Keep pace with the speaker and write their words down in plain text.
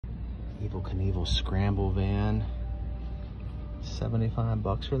Evel Knievel scramble van. 75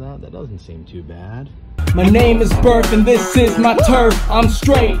 bucks for that? That doesn't seem too bad. My name is Burf and this is my turf. I'm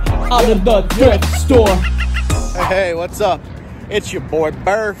straight out of the thrift store. Hey, what's up? It's your boy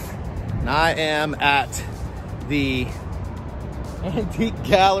Burf, and I am at the Antique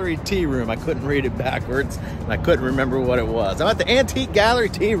Gallery Tea Room. I couldn't read it backwards, and I couldn't remember what it was. I'm at the Antique Gallery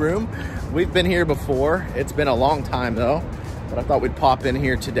Tea Room. We've been here before. It's been a long time though, but I thought we'd pop in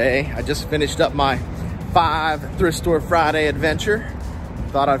here today. I just finished up my 5 Thrift Store Friday adventure.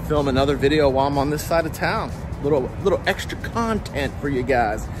 Thought I'd film another video while I'm on this side of town. Little extra content for you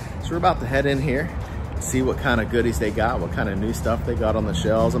guys. So we're about to head in here, see what kind of goodies they got, what kind of new stuff they got on the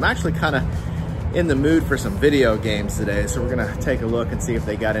shelves. I'm actually kind of in the mood for some video games today, so we're gonna take a look and see if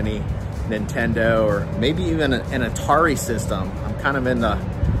they got any Nintendo or maybe even an Atari system. I'm kind of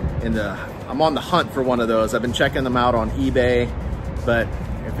I'm on the hunt for one of those. I've been checking them out on eBay, but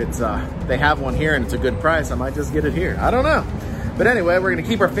if it's they have one here and it's a good price, I might just get it here. I don't know. But anyway, we're gonna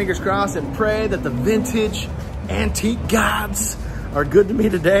keep our fingers crossed and pray that the vintage antique gods are good to me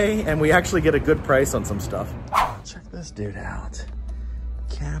today and we actually get a good price on some stuff. Check this dude out.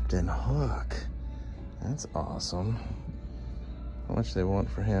 Captain Hook. That's awesome. How much they want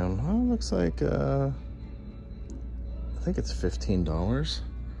for him? Oh, it looks like, I think it's $15.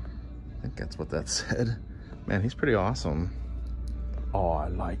 I think that's what that said. Man, he's pretty awesome. Oh, I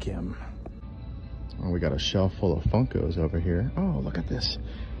like him. Oh, we got a shelf full of Funkos over here. Oh, look at this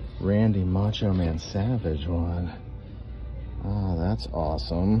Randy Macho Man Savage one. Oh, that's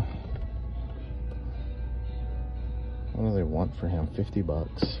awesome. What do they want for him? 50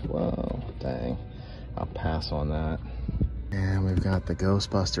 bucks. Whoa, dang. I'll pass on that. And we've got the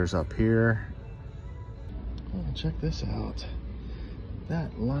Ghostbusters up here. Oh, check this out.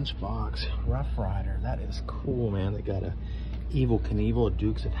 That lunchbox Rough Rider, that is cool, man. They got a Evel Knievel, a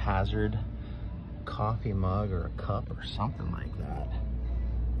Dukes of Hazzard coffee mug or a cup or something like that.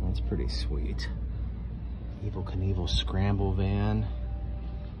 That's pretty sweet. Evel Knievel scramble van.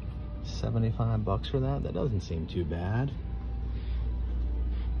 75 bucks for that? That doesn't seem too bad.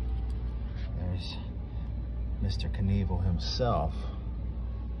 There's Mr. Knievel himself.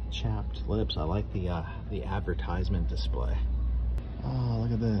 Chapped lips. I like the advertisement display. Oh,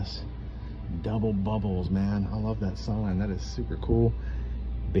 look at this. Double bubbles, man. I love that sign. That is super cool.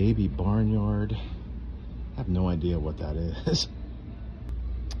 Baby Barnyard. I have no idea what that is.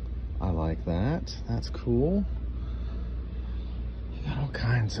 I like that. That's cool. You got all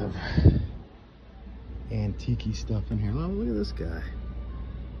kinds of antique-y stuff in here. Oh, look at this guy.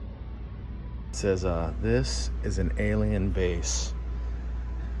 It says, this is an alien base.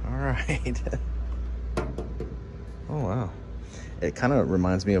 All right. Oh, wow. It kind of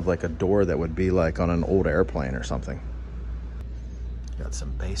reminds me of like a door that would be like on an old airplane or something. Got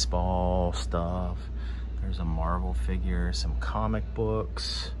some baseball stuff. There's a Marvel figure, some comic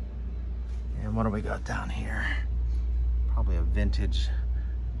books. And what do we got down here? Probably a vintage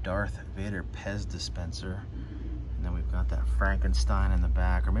Darth Vader Pez dispenser. And then we've got that Frankenstein in the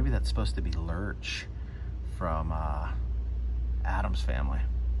back, or maybe that's supposed to be Lurch from Addams Family.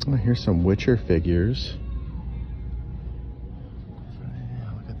 Oh, here's some Witcher figures.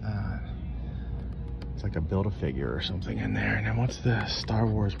 It's like a Build-A-Figure or something in there. And then what's the Star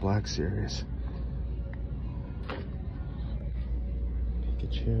Wars Black Series?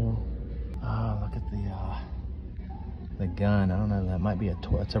 Pikachu. Oh, look at the gun. I don't know, that might be a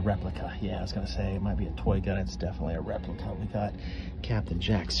toy. It's a replica. Yeah, I was gonna say it might be a toy gun. It's definitely a replica. We got Captain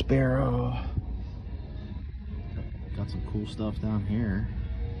Jack Sparrow. Got some cool stuff down here.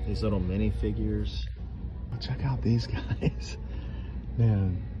 These little minifigures. Oh, check out these guys.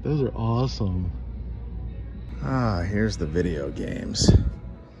 Man, those are awesome. Ah, here's the video games.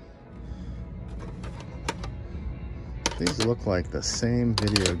 These look like the same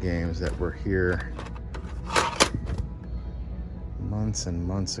video games that were here months and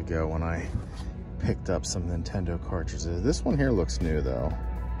months ago when I picked up some Nintendo cartridges. This one here looks new though.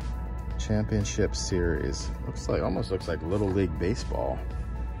 Championship Series. Almost looks like Little League Baseball.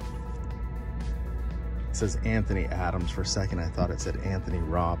 It says Anthony Adams. For a second I thought it said Anthony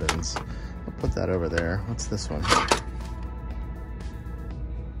Robbins. I'll put that over there. What's this one?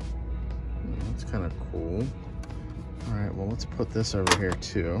 That's kind of cool. All right, well, let's put this over here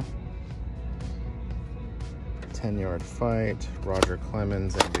too. 10-yard fight, Roger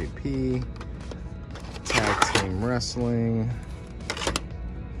Clemens MVP, tag team wrestling,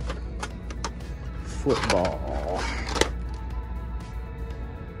 football.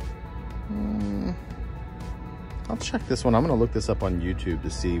 I'll check this one. I'm gonna look this up on YouTube to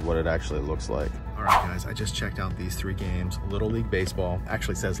see what it actually looks like. All right, guys, I just checked out these 3 games. Little League Baseball,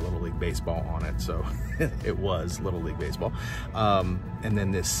 actually says Little League Baseball on it, so it was Little League Baseball. And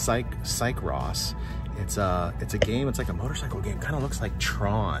then this Psych Ross. It's a game, it's like a motorcycle game, kind of looks like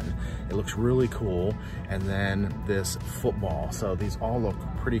Tron. It looks really cool. And then this football. So these all look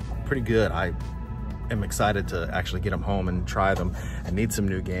pretty good. I am excited to actually get them home and try them. I need some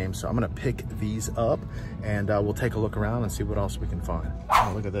new games, so I'm gonna pick these up and we'll take a look around and see what else we can find.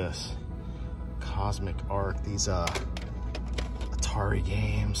 Oh, look at this. Cosmic Arc, these Atari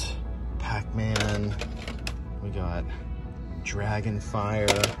games, Pac-Man, we got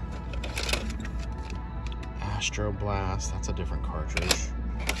Dragonfire, Astro Blast, that's a different cartridge,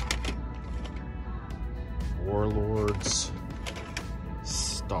 Warlords,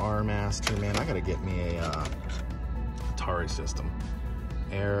 Star Master, man, I gotta get me a Atari system.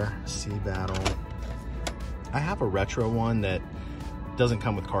 Air, Sea Battle. I have a retro one that doesn't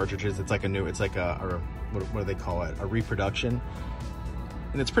come with cartridges. It's like what do they call it? A reproduction.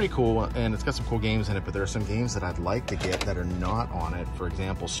 And it's pretty cool, and it's got some cool games in it, but there are some games that I'd like to get that are not on it. For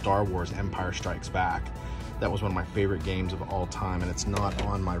example, Star Wars Empire Strikes Back. That was one of my favorite games of all time, and it's not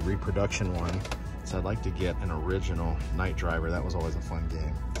on my reproduction one. So I'd like to get an original Night Driver. That was always a fun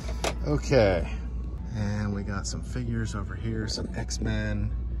game. Okay, and we got some figures over here, some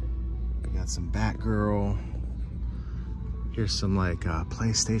X-Men. We got some Batgirl. Here's some like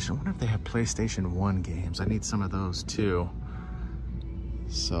PlayStation. I wonder if they have PlayStation 1 games. I need some of those too.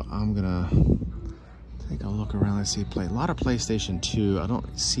 So I'm gonna take a look around and see a lot of PlayStation 2. I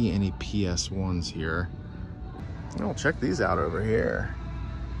don't see any PS1s here. Oh, check these out over here.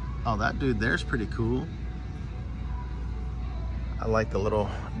 Oh, that dude there's pretty cool. I like the little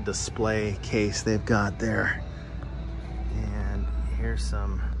display case they've got there. And here's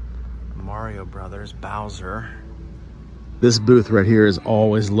some Mario Brothers, Bowser. This booth right here is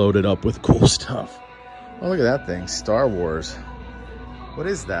always loaded up with cool stuff. Oh, look at that thing, Star Wars. What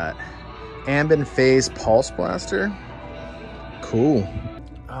is that? Ambient Phase Pulse Blaster? Cool.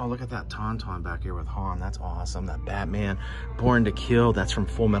 Oh, look at that Tauntaun back here with Han. That's awesome. That Batman, Born to Kill, that's from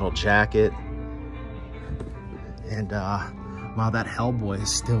Full Metal Jacket. And wow, that Hellboy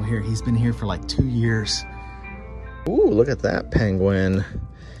is still here. He's been here for like 2 years. Ooh, look at that Penguin.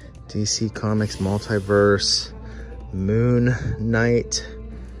 DC Comics Multiverse. Moon Knight.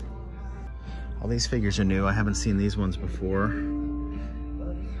 All these figures are new. I haven't seen these ones before.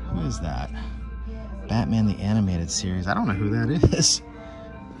 Who is that? Batman the Animated Series. I don't know who that is.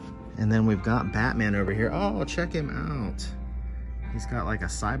 And then we've got Batman over here. Oh, check him out. He's got like a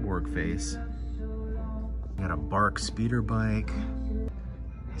cyborg face. We got a Bark speeder bike.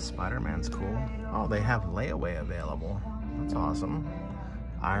 Spider-Man's cool. Oh, they have layaway available. That's awesome.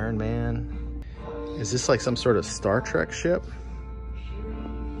 Iron Man. Is this like some sort of Star Trek ship?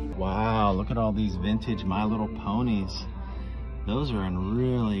 Wow, look at all these vintage My Little Ponies. Those are in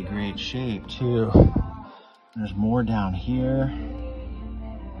really great shape too. There's more down here.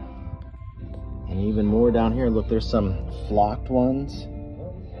 And even more down here. Look, there's some flocked ones.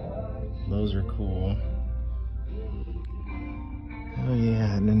 Those are cool. Oh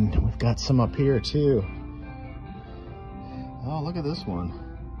yeah, and then we've got some up here too. Oh, look at this one.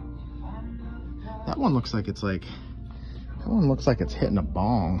 That one looks like it's hitting a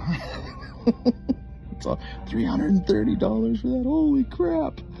bong. It's $330 for that, holy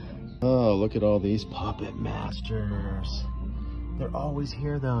crap. Oh, look at all these Puppet Masters. They're always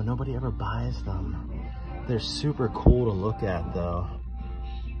here though, nobody ever buys them. They're super cool to look at though.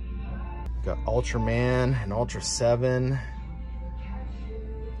 Got Ultraman and Ultra 7.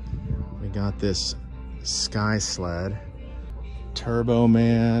 We got this Sky Sled. Turbo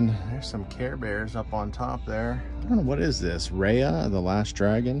Man. There's some Care Bears up on top there. I don't know, what is this? Raya, the Last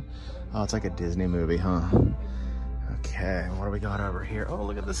Dragon? Oh, it's like a Disney movie, huh? Okay, what do we got over here? Oh,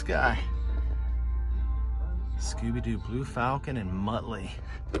 look at this guy. Scooby-Doo, Blue Falcon, and Muttley.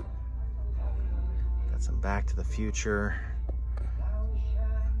 Got some Back to the Future.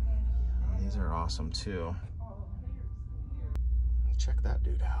 Oh, these are awesome too. Check that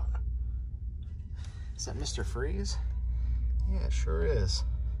dude out. Is that Mr. Freeze? Yeah, it sure is.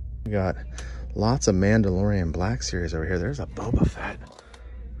 We got lots of Mandalorian Black Series over here. There's a Boba Fett.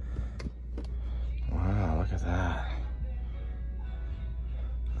 Wow, look at that.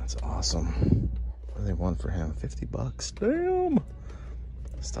 That's awesome. What do they want for him? 50 bucks. Damn.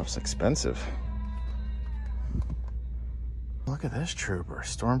 This stuff's expensive. Look at this trooper.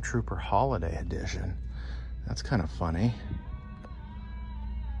 Stormtrooper Holiday Edition. That's kind of funny.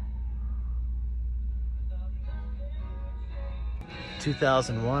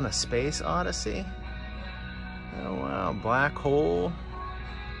 (2001) A Space Odyssey. Oh wow, Black Hole.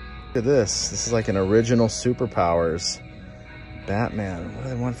 Look at this. This is like an original Superpowers Batman. What do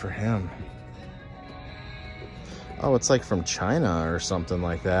they want for him? Oh, it's like from China or something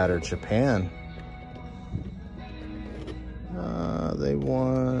like that, or Japan. They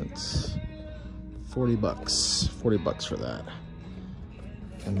want 40 bucks. 40 bucks for that.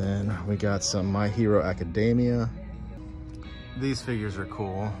 And then we got some My Hero Academia. These figures are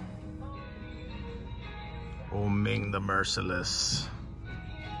cool. Oh, Ming the Merciless.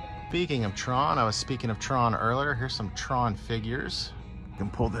 Speaking of Tron, I was speaking of Tron earlier. Here's some Tron figures. You can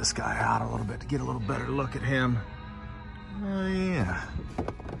pull this guy out a little bit to get a little better look at him. Oh yeah.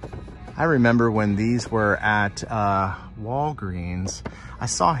 I remember when these were at Walgreens. I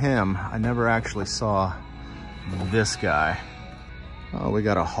saw him. I never actually saw this guy. Oh, we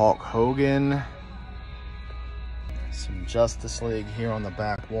got a Hulk Hogan. Some Justice League here on the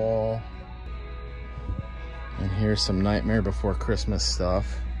back wall. And here's some Nightmare Before Christmas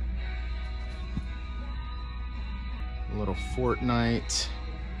stuff. A little Fortnite.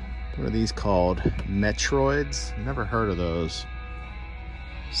 What are these called? Metroids? Never heard of those.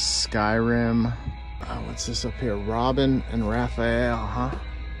 Skyrim. Oh, what's this up here? Robin and Raphael, huh?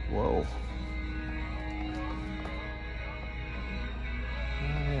 Whoa.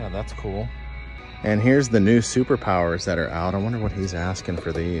 Oh, yeah, that's cool. And here's the new Superpowers that are out. I wonder what he's asking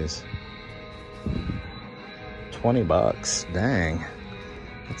for these. 20 bucks. Dang.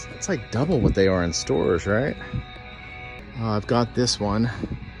 It's like double what they are in stores, right? I've got this one.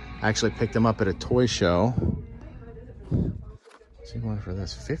 I actually picked them up at a toy show. See one for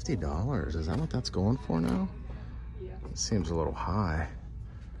this, $50. Is that what that's going for now? It seems a little high.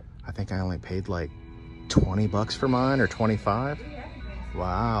 I think I only paid like 20 bucks for mine, or 25.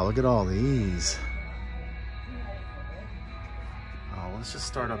 Wow, look at all these. Oh, let's just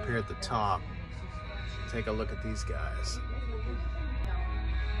start up here at the top. Take a look at these guys.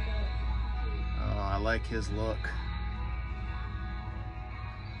 Oh, I like his look.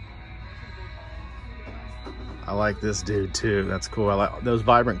 I like this dude too. That's cool. I like those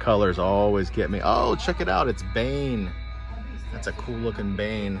vibrant colors. Always get me. Oh, check it out. It's Bane. That's a cool looking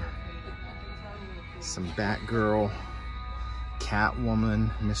Bane. Some Batgirl,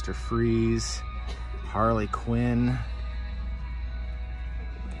 Catwoman, Mr. Freeze, Harley Quinn.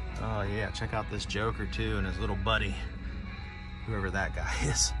 Oh yeah, check out this Joker too and his little buddy, whoever that guy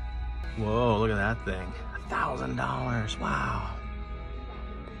is. Whoa, look at that thing. $1,000. Wow.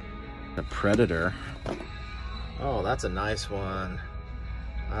 The Predator. Oh, that's a nice one.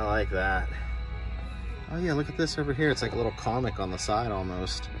 I like that. Oh yeah, look at this over here. It's like a little comic on the side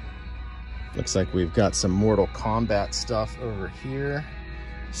almost. Looks like we've got some Mortal Kombat stuff over here.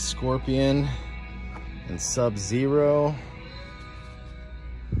 Scorpion and Sub-Zero.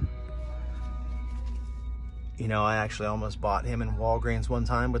 You know, I actually almost bought him in Walgreens one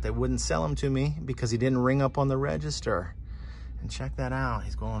time, but they wouldn't sell him to me because he didn't ring up on the register. And check that out.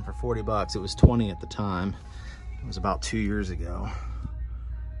 He's going for 40 bucks. It was 20 at the time. It was about 2 years ago.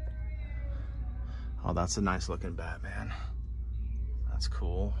 Oh, that's a nice looking Batman. That's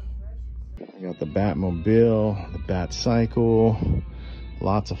cool. We got the Batmobile, the Bat Cycle,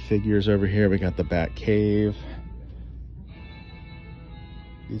 lots of figures over here. We got the Bat Cave.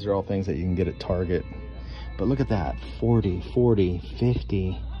 These are all things that you can get at Target. But look at that, 40, 40,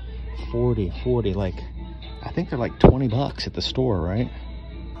 50, 40, 40. Like, I think they're like 20 bucks at the store, right?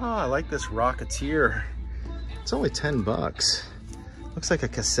 Oh, I like this Rocketeer. It's only 10 bucks. Looks like a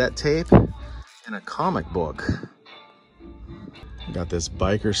cassette tape and a comic book. Got this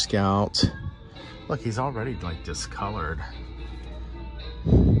Biker Scout. Look, he's already like discolored.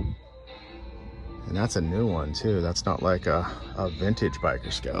 And that's a new one too. That's not like a vintage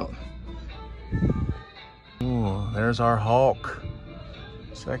Biker Scout. Ooh, there's our Hulk.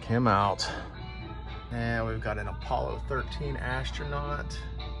 Check him out. And we've got an Apollo 13 astronaut.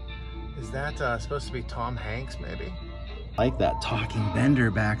 Is that supposed to be Tom Hanks, maybe? I like that talking Bender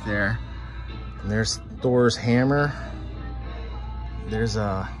back there. And there's Thor's hammer. There's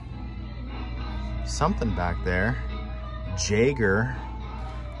something back there. Jaeger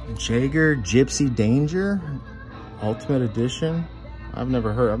Gypsy Danger Ultimate Edition. I've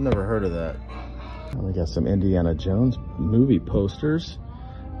never heard of that. And we got some Indiana Jones movie posters.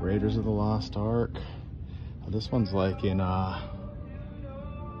 Raiders of the Lost Ark. Oh, this one's like in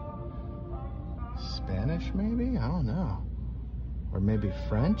Spanish, maybe? I don't know. Or maybe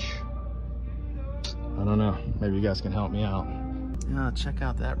French? I don't know. Maybe you guys can help me out. Yeah, check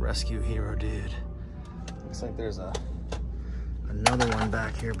out that Rescue Hero dude. Looks like there's another one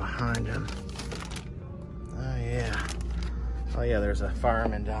back here behind him. Oh yeah. Oh yeah, there's a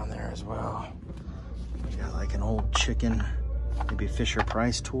fireman down there as well. We got like an old chicken Maybe Fisher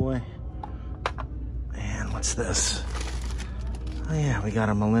Price toy. And what's this? Oh yeah, we got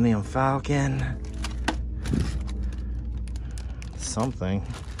a Millennium Falcon. Something.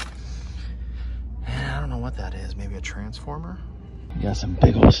 I don't know what that is. Maybe a Transformer? We got some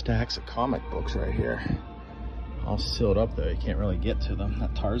big old stacks of comic books right here. All sealed up though, you can't really get to them.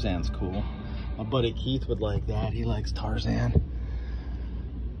 That Tarzan's cool. My buddy Keith would like that. He likes Tarzan.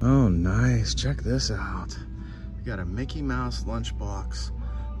 Oh, nice. Check this out. We got a Mickey Mouse lunchbox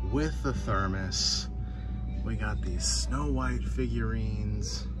with the thermos. We got these Snow White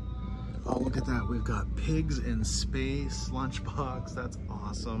figurines. Oh, look at that. We've got Pigs in Space lunchbox. That's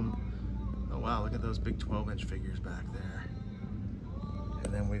awesome. Oh, wow. Look at those big 12-inch figures back there.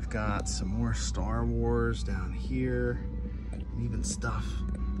 And then we've got some more Star Wars down here. And even stuff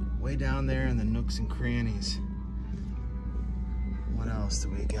way down there in the nooks and crannies. What else do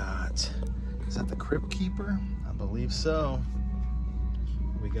we got? Is that the Crypt Keeper? I believe so.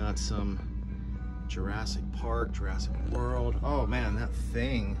 We got some Jurassic Park, Jurassic World. Oh man, that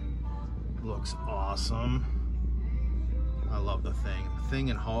Thing looks awesome. I love the Thing.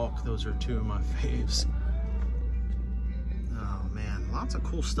 Thing and Hulk, those are two of my faves. Oh man, lots of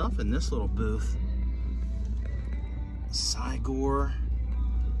cool stuff in this little booth. Cygor.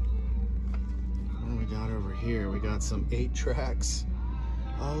 What do we got over here? We got some 8-tracks.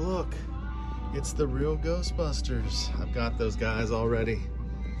 Oh look, it's the real Ghostbusters. I've got those guys already.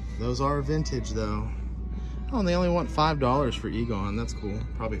 Those are vintage though. Oh, and they only want $5 for Egon. That's cool.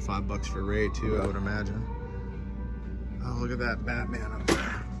 Probably $5 for Ray too, I would imagine. Oh, look at that Batman up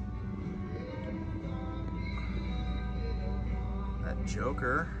there. That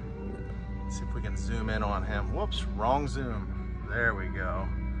Joker. Let's see if we can zoom in on him. Whoops, wrong zoom. There we go.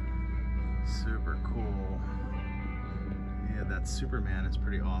 Super cool. Yeah, that Superman is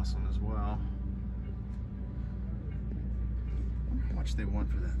pretty awesome as well. I wonder how much they want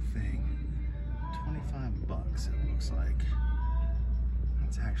for that Thing. $25 it looks like.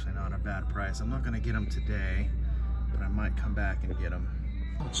 That's actually not a bad price. I'm not gonna get them today, but I might come back and get them.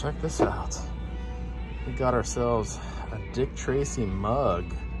 Oh, check this out. We got ourselves a Dick Tracy mug.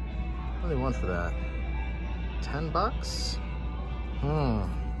 What do they want for that? $10?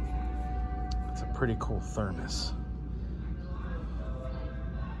 It's a pretty cool thermos.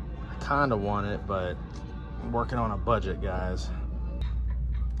 I kinda want it, but I'm working on a budget, guys.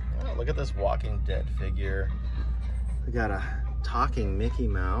 Oh, look at this Walking Dead figure. We got a talking Mickey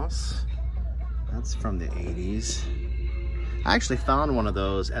Mouse. That's from the 80s. I actually found one of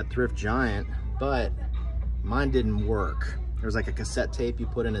those at Thrift Giant, but mine didn't work. There was like a cassette tape you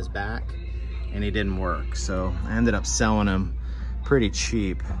put in his back and he didn't work. So I ended up selling him pretty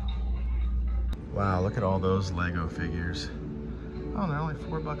cheap. Wow, look at all those Lego figures. Oh, they're only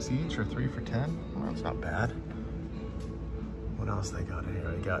 $4 each or 3 for 10. Well, that's not bad. What else they got in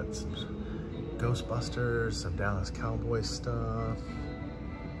here? They got some Ghostbusters, some Dallas Cowboys stuff.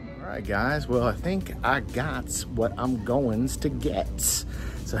 All right, guys. Well, I think I got what I'm going to get.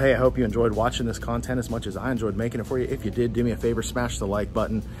 So, hey, I hope you enjoyed watching this content as much as I enjoyed making it for you. If you did, do me a favor, smash the like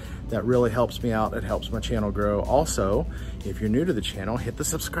button. That really helps me out. It helps my channel grow. Also, if you're new to the channel, hit the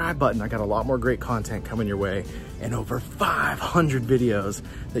subscribe button. I got a lot more great content coming your way and over 500 videos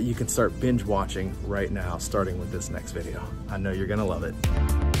that you can start binge watching right now, starting with this next video. I know you're gonna love it.